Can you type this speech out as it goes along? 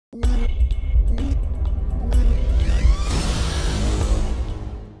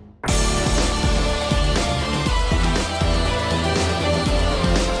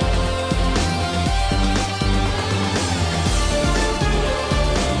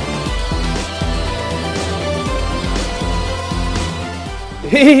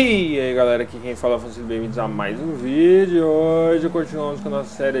E aí galera, aqui quem fala é Francisco, bem-vindos a mais um vídeo. Hoje continuamos com a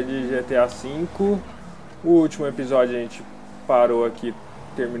nossa série de GTA V. O último episódio a gente parou aqui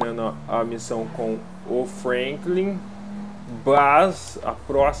terminando a missão com o Franklin, mas a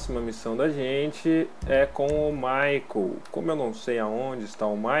próxima missão da gente é com o Michael. Como eu não sei aonde está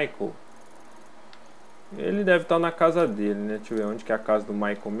o Michael, ele deve estar na casa dele, né? Deixa eu ver onde que é a casa do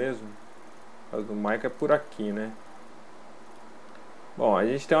Michael mesmo. A casa do Michael é por aqui, né? Bom, a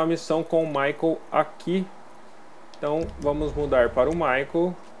gente tem uma missão com o Michael aqui. Então vamos mudar para o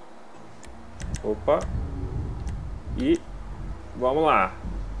Michael. Opa. E vamos lá.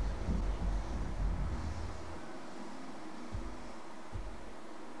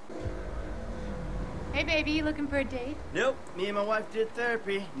 Hey baby, you looking for a date? Nope, me and my wife did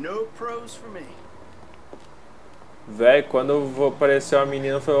therapy. No pros for me. Véi, quando eu vou aparecer uma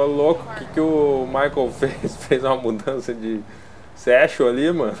menina, foi louco, o que o Michael fez? Fez uma mudança de sexo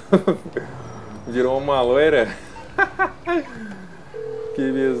ali, mano. Virou uma loira.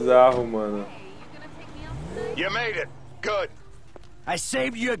 Que bizarro, mano. You made it. Good. I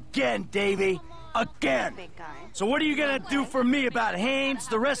saved you again, Davey. Again. So what are you gonna do for me about Haines,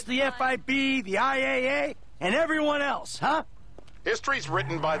 the rest of the FIB, the IAA, and everyone else, huh? History's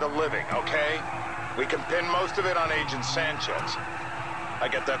written by the living, okay? We can pin most of it on Agent Sanchez. I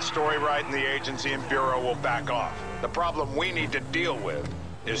get that story right and the agency and bureau will back off. The problem we need to deal with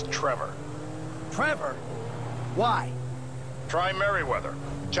is Trevor. Trevor? Why? Try Merriweather,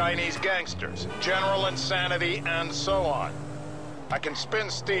 Chinese gangsters, general insanity, and so on. I can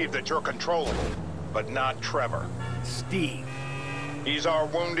spin Steve that you're controllable, but not Trevor. Steve. He's our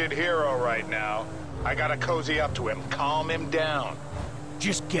wounded hero right now. I gotta cozy up to him, calm him down.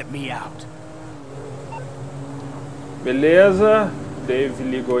 Just get me out. Beleza. Dave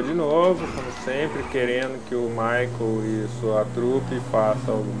ligou de novo, como sempre, querendo que o Michael e sua trupe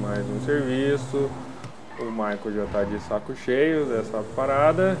façam mais um serviço. O Michael já tá de saco cheio dessa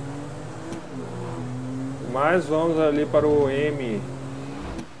parada. Mas vamos ali para o M.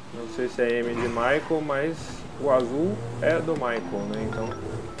 Não sei se é M de Michael, mas o azul é do Michael, né? Então.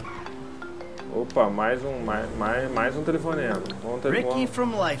 Opa, mais um telefonema. Ricky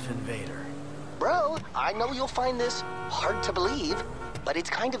from Life Invader. Bro, I know you'll find this hard to believe, but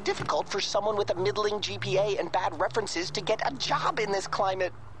it's kind of difficult for someone with a middling GPA and bad references to get a job in this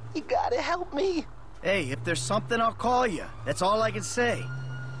climate. You gotta help me. Hey, if there's something, I'll call you. That's all I can say.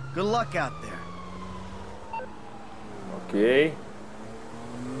 Good luck out there. Ok.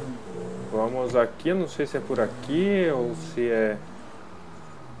 Vamos aqui, não sei se é por aqui ou se é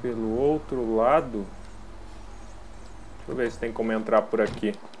pelo outro lado. Deixa eu ver se tem como entrar por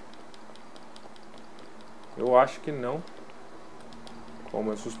aqui. Eu acho que não. Como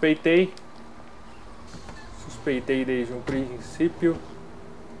eu suspeitei. Suspeitei desde um princípio.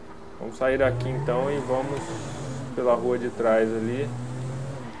 Vamos sair daqui então e vamos pela rua de trás ali.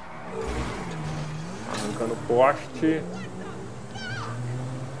 Arrancando poste.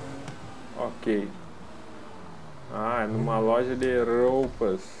 Ok. Ah, é numa loja de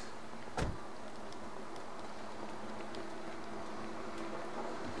roupas.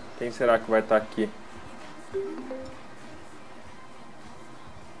 Quem será que vai estar aqui?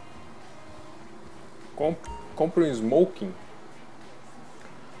 Compre um smoking.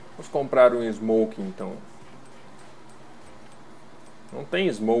 Vamos comprar um smoking então. Não tem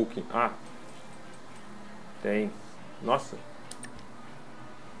smoking. Ah, tem. Nossa.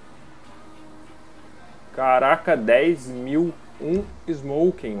 Caraca, 10 mil um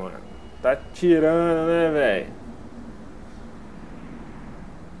smoking, mano. Tá tirando, né, velho?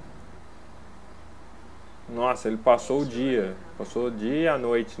 Nossa, ele passou o dia e a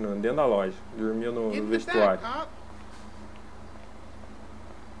noite dentro da loja. Dormiu no vestuário.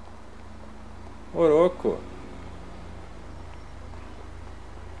 Oroco.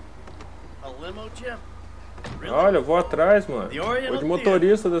 Olha, eu vou atrás, mano. Vou de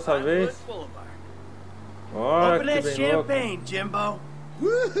motorista dessa vez. Olha que bem louco. Jimbo.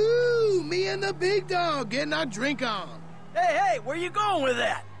 Woohoo! Me and the big dog getting our drink on. Hey, where you going with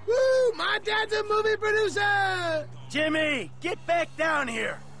that? Woo! My dad's a movie producer! Jimmy, get back down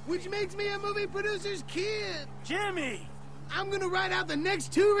here. Which makes me a movie producer's kid. Jimmy! I'm gonna ride out the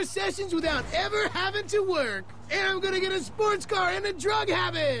next 2 recessions without ever having to work. And I'm gonna get a sports car and a drug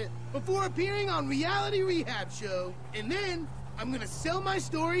habit before appearing on Reality Rehab Show. And then I'm gonna sell my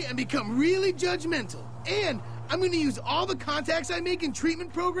story and become really judgmental. And I'm gonna use all the contacts I make in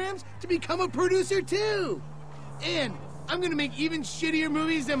treatment programs to become a producer too. And I'm gonna make even shittier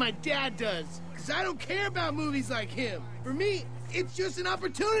movies than my dad does. Cause I don't care about movies like him. For me, it's just an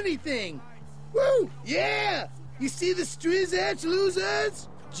opportunity thing. Woo! Yeah! You see the striz-etch, losers?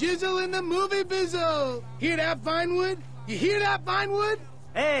 Jizzle in the movie bizzle. Hear that, Vinewood? You hear that, Vinewood?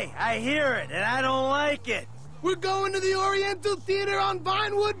 Hey, I hear it, and I don't like it. We're going to the Oriental Theater on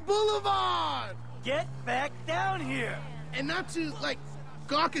Vinewood Boulevard. Get back down here. And not to, like,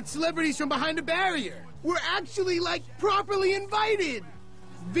 gawk at celebrities from behind a barrier. We're actually, like, properly invited.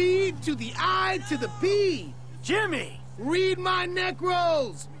 V to the I to the P. Jimmy! Read my neck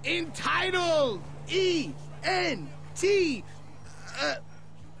rolls. Entitled. E-N-T.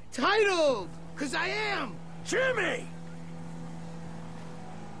 Titled. 'Cause I am. Jimmy!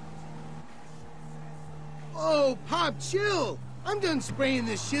 Oh, Pop, chill. I'm done spraying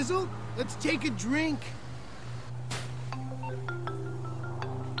this shizzle. Let's take a drink.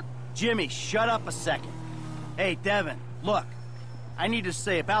 Jimmy, shut up a second. Hey, Devin, look. I need to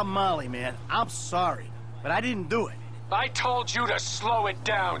say about Molly, man, I'm sorry, but I didn't do it. I told you to slow it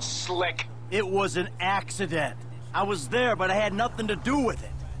down, Slick. It was an accident. I was there, but I had nothing to do with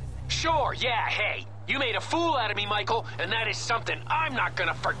it. Sure, yeah, hey. You made a fool out of me, Michael, and that is something I'm not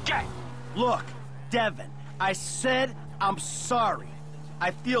gonna forget. Look, Devin, I said I'm sorry.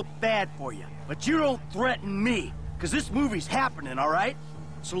 I feel bad for you, but you don't threaten me, because this movie's happening, all right?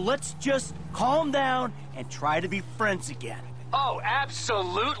 So let's just calm down and try to be friends again. Oh,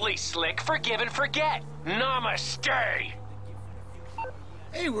 absolutely, Slick. Forgive and forget. Namaste.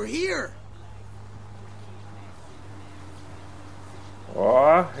 Hey, we're here.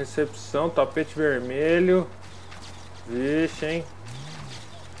 Ó, recepção, tapete vermelho. Vixe, hein?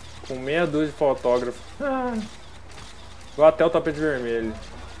 Com meia dúzia de fotógrafos. Vou até o tapete vermelho.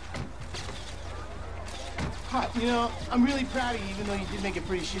 Pop, you know, I'm really proud of you, even though you did make a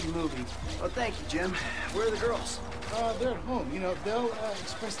pretty shitty movie. Well, thank you, Jim. Where are the girls? They're at home. You know, they'll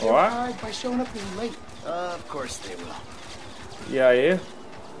express their What? pride by showing up being late. Of course they will. E aí?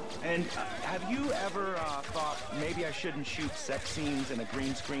 And have you ever thought maybe I shouldn't shoot sex scenes in a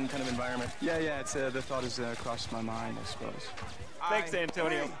green screen kind of environment? Yeah, it's the thought has crossed my mind, I suppose. Thanks,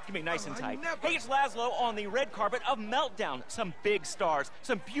 Antonio. Give me nice and tight. Hey, it's Laszlo on the red carpet of Meltdown. Some big stars,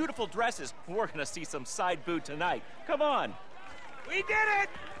 some beautiful dresses. We're gonna see some side boob tonight. Come on. We did it!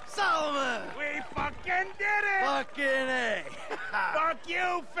 Solomon! We fucking did it! Fucking A! Fuck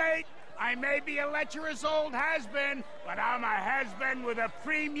you, fate! I may be a lecherous old has-been, but I'm a has-been with a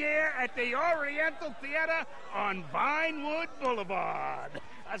premiere at the Oriental Theater on Vinewood Boulevard.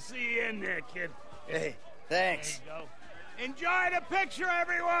 I'll see you in there, kid. Hey, thanks. There you go. Enjoy the picture,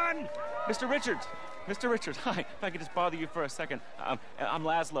 everyone! Mr. Richards. Mr. Richards, hi. If I could just bother you for a second. I'm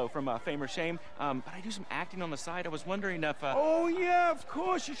Laszlo from Fame or Shame, but I do some acting on the side. I was wondering if... Oh, yeah, of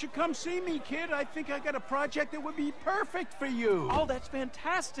course. You should come see me, kid. I think I got a project that would be perfect for you. Oh, that's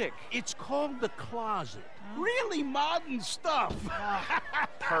fantastic. It's called The Closet. Really modern stuff.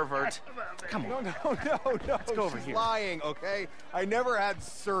 Pervert. Come on. No. Let's go over She's here. lying, okay? I never had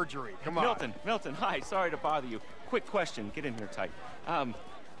surgery. Come on. Milton, hi. Sorry to bother you. Quick question. Get in here tight.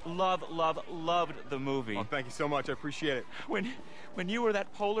 Loved the movie. Oh, thank you so much. I appreciate it. When you were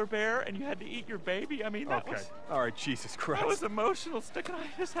that polar bear and you had to eat your baby, I mean, that Okay. was... All right, Jesus Christ. That was emotional. Can I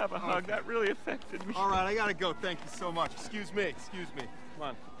just have a hug? That really affected me. All right, I gotta go. Thank you so much. Excuse me.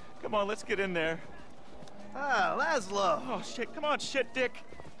 Come on, let's get in there. Ah, Laszlo! Oh, shit. Come on, shit, dick.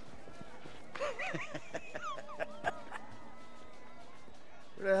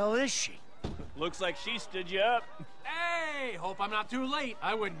 Where the hell is she? Looks like she stood you up. Hey, hope I'm not too late.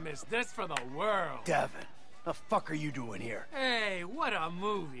 I wouldn't miss this for the world. Devin, the fuck are you doing here? Hey, what a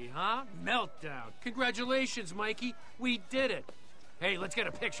movie, huh? Meltdown. Congratulations, Mikey. We did it. Hey, let's get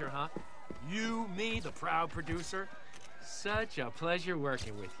a picture, huh? You, me, the proud producer. Such a pleasure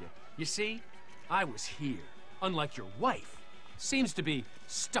working with you. You see, I was here, unlike your wife. Seems to be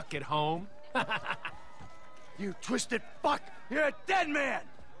stuck at home. You twisted fuck! You're a dead man!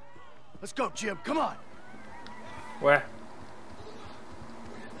 Let's go, Jim. Come on. Ué?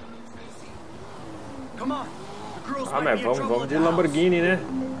 Come on. The girls Ah, might mas be in trouble vamos at de the house. Lamborghini, né?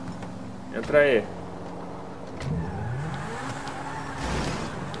 Entra aí.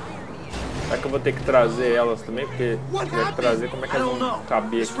 Será que eu vou ter que trazer elas também? Porque se tiver que trazer, como é que I elas don't vão know.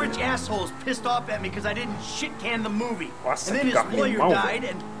 caber This aqui? rich Né? asshole's pissed off at me because I didn't shit can the movie. Nossa, and then que his carro lawyer animal, died,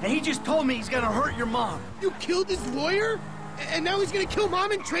 and he just told me he's gonna hurt your mom. You killed his lawyer? And now he's gonna kill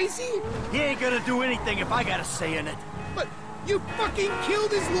Mom and Tracy? He ain't gonna do anything if I got a say in it. But you fucking killed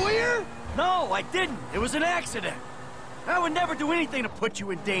his lawyer? No, I didn't. It was an accident. I would never do anything to put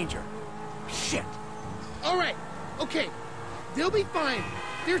you in danger. Shit. All right, okay. They'll be fine.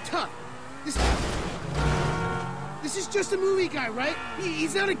 They're tough. This is just a movie guy, right?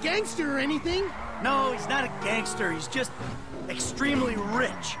 He's not a gangster or anything. No, he's not a gangster. He's just extremely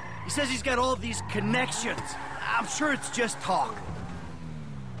rich. He says he's got all these connections. I'm sure it's just talk.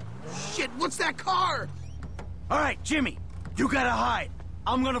 Shit, what's that car? All right, Jimmy, you gotta hide.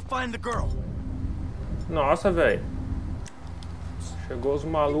 I'm gonna find the girl. Nossa, velho. Chegou os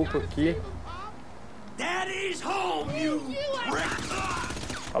malucos aqui. Daddy's home, you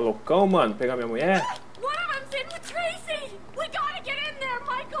Tá loucão, mano? Pegar minha mulher? One of them's in with Tracy! We gotta get in there,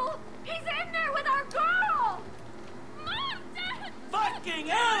 Michael! He's in there with our girl! Mom, Dad! fucking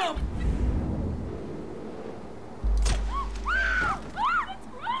hell!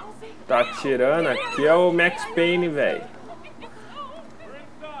 Tá atirando. Aqui é o Max Payne, velho.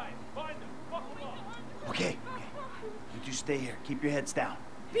 Okay. You two stay here. Keep your heads down.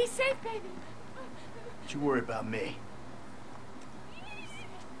 Be safe, baby! Don't you worry about me.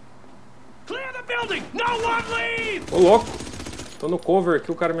 Clear the building! No one leave! Ô, louco. Tô no cover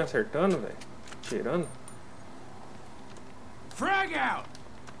aqui, o cara me acertando, velho. Tirando. Frag out!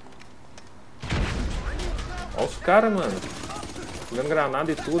 Olha os caras, mano. Jogando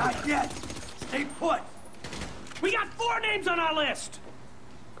granada e tudo. Not yet. Stay put. We got 4 names on our list!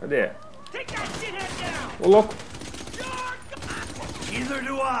 Cadê? Take that shithead down! Ô, louco. Neither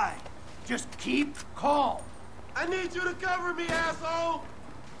do I. Just keep calm. I need you to cover me, asshole!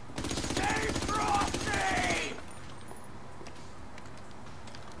 Stay frosty!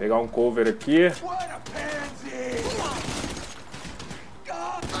 Pegar um cover aqui. What a pansy!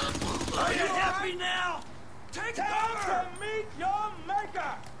 God. Are you happy now? Take cover! To meet your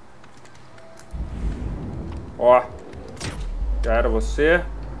maker! Ó. Já era você.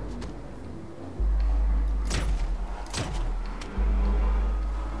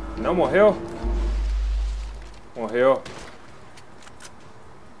 Não morreu? Morreu.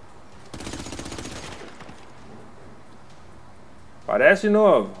 Aparece de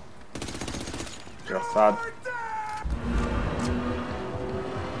novo. Engraçado.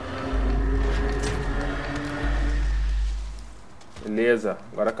 Beleza.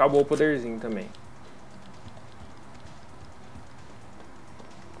 Agora acabou o poderzinho também.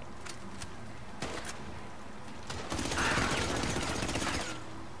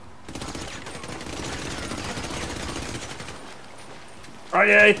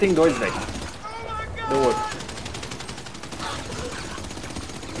 Ai, ai, tem 2, velho. Deu outro.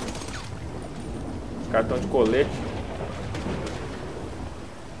 Os caras estão de colete.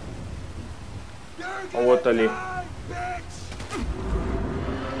 Olha o outro ali.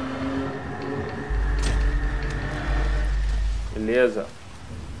 Beleza.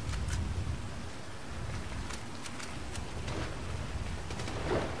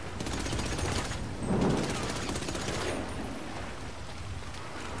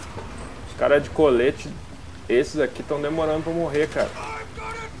 Os caras de colete, esses aqui estão demorando pra morrer, cara.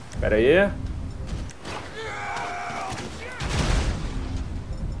 Pera aí.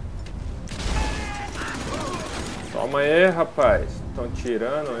 Toma aí, rapaz. Estão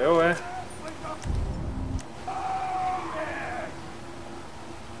tirando, eu é.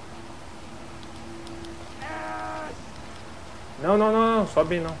 Não, não, não, não,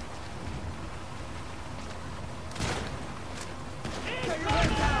 sobe não.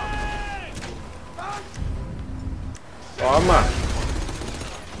 Toma.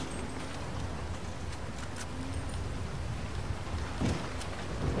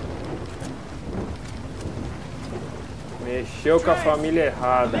 Mexeu com a família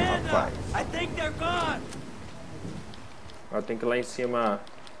errada, rapaz. Eu tenho que ir lá em cima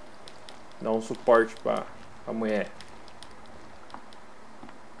dar um suporte pra mulher.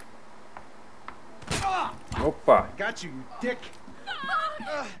 Opa! Got you, you dick!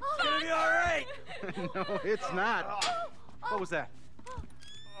 It's gonna be all right. No, it's not. What was that?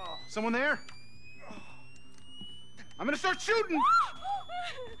 Someone there? I'm gonna start shooting!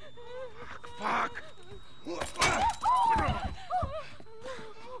 Fuck!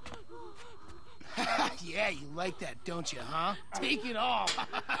 Yeah, you like that, don't you, huh? Take it all.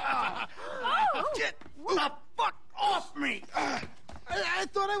 Get the fuck off me! I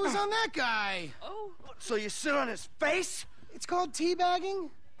thought I was on that guy. So you sit on his face? It's called teabagging.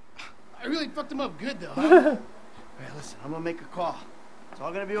 I really fucked him up good, though. Huh? All right, listen, I'm gonna make a call. It's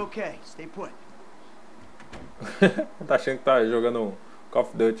all gonna be okay. Stay put. Tá achando que tá jogando um Call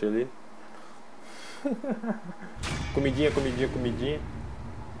of Duty ali. Comidinha, comidinha, comidinha.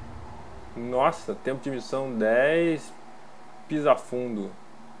 Nossa, tempo de missão 10. Pisa fundo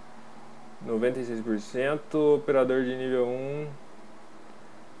 96%. Operador de nível 1.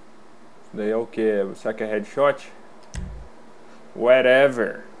 Isso daí é o que? Será que é headshot?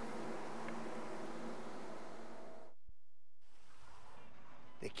 Whatever.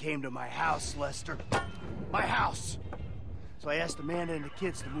 They came to my house, Lester. My house. So I asked Amanda and the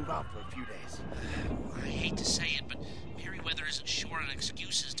kids to move out for a few days. I hate to say it, but Merriweather isn't short on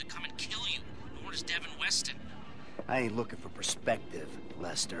excuses to come and kill you, nor is Devin Weston. I ain't looking for perspective,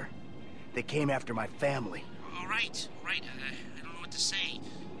 Lester. They came after my family. All right. I don't know what to say.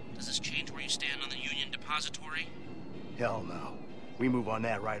 Does this change where you stand on the Union Depository? Hell no. We move on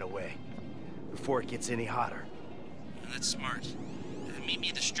that right away. Before it gets any hotter. That's smart. Meet me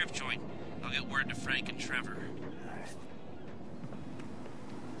at the strip joint. I'll get word to Frank and Trevor.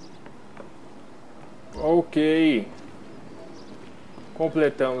 Ok.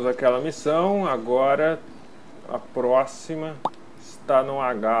 Completamos aquela missão. Agora a próxima está no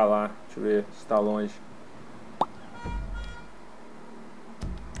H lá. Deixa eu ver se está longe.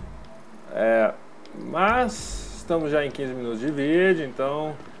 Mas estamos já em 15 minutos de vídeo,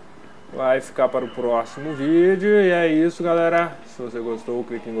 então vai ficar para o próximo vídeo. E é isso, galera. Se você gostou,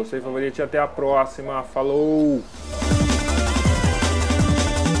 clique em gostei, favorite e até a próxima. Falou!